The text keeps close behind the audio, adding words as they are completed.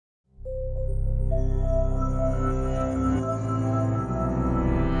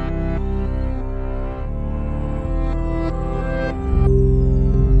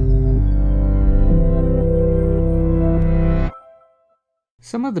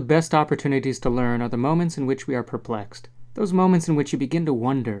Some of the best opportunities to learn are the moments in which we are perplexed, those moments in which you begin to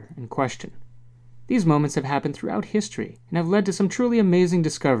wonder and question. These moments have happened throughout history and have led to some truly amazing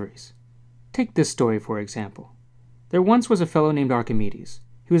discoveries. Take this story, for example. There once was a fellow named Archimedes.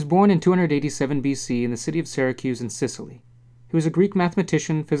 He was born in 287 BC in the city of Syracuse in Sicily. He was a Greek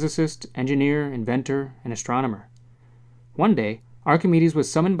mathematician, physicist, engineer, inventor, and astronomer. One day, Archimedes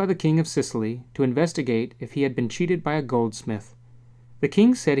was summoned by the king of Sicily to investigate if he had been cheated by a goldsmith. The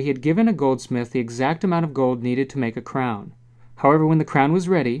king said he had given a goldsmith the exact amount of gold needed to make a crown. However, when the crown was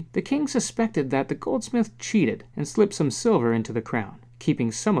ready, the king suspected that the goldsmith cheated and slipped some silver into the crown,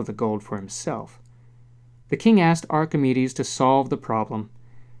 keeping some of the gold for himself. The king asked Archimedes to solve the problem,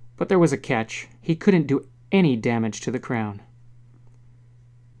 but there was a catch. He couldn't do any damage to the crown.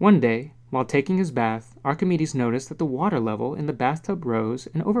 One day, while taking his bath, Archimedes noticed that the water level in the bathtub rose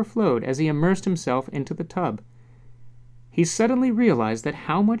and overflowed as he immersed himself into the tub. He suddenly realized that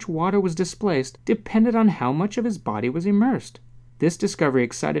how much water was displaced depended on how much of his body was immersed. This discovery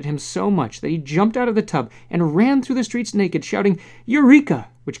excited him so much that he jumped out of the tub and ran through the streets naked, shouting, "Eureka!"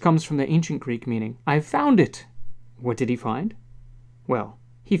 which comes from the ancient Greek meaning, "I've found it!" What did he find? Well,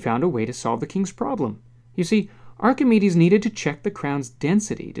 he found a way to solve the king's problem. You see, Archimedes needed to check the crown's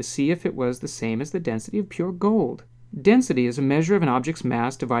density to see if it was the same as the density of pure gold. Density is a measure of an object's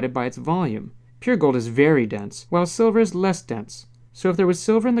mass divided by its volume. Pure gold is very dense, while silver is less dense. So if there was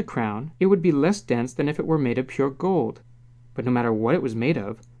silver in the crown, it would be less dense than if it were made of pure gold. But no matter what it was made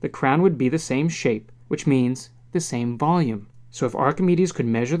of, the crown would be the same shape, which means the same volume. So if Archimedes could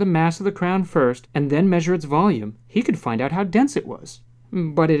measure the mass of the crown first, and then measure its volume, he could find out how dense it was.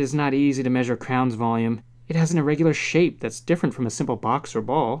 But it is not easy to measure a crown's volume. It has an irregular shape that's different from a simple box or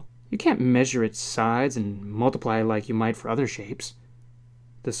ball. You can't measure its sides and multiply like you might for other shapes.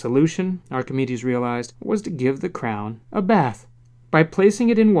 The solution, Archimedes realized, was to give the crown a bath. By placing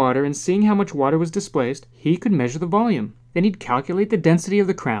it in water and seeing how much water was displaced, he could measure the volume. Then he'd calculate the density of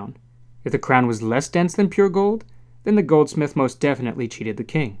the crown. If the crown was less dense than pure gold, then the goldsmith most definitely cheated the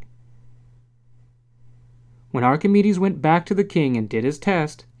king. When Archimedes went back to the king and did his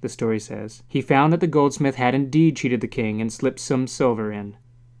test, the story says, he found that the goldsmith had indeed cheated the king and slipped some silver in.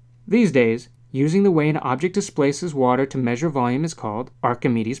 These days, using the way an object displaces water to measure volume is called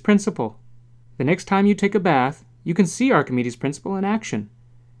Archimedes' principle. The next time you take a bath, you can see Archimedes' principle in action.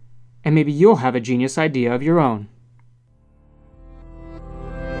 And maybe you'll have a genius idea of your own.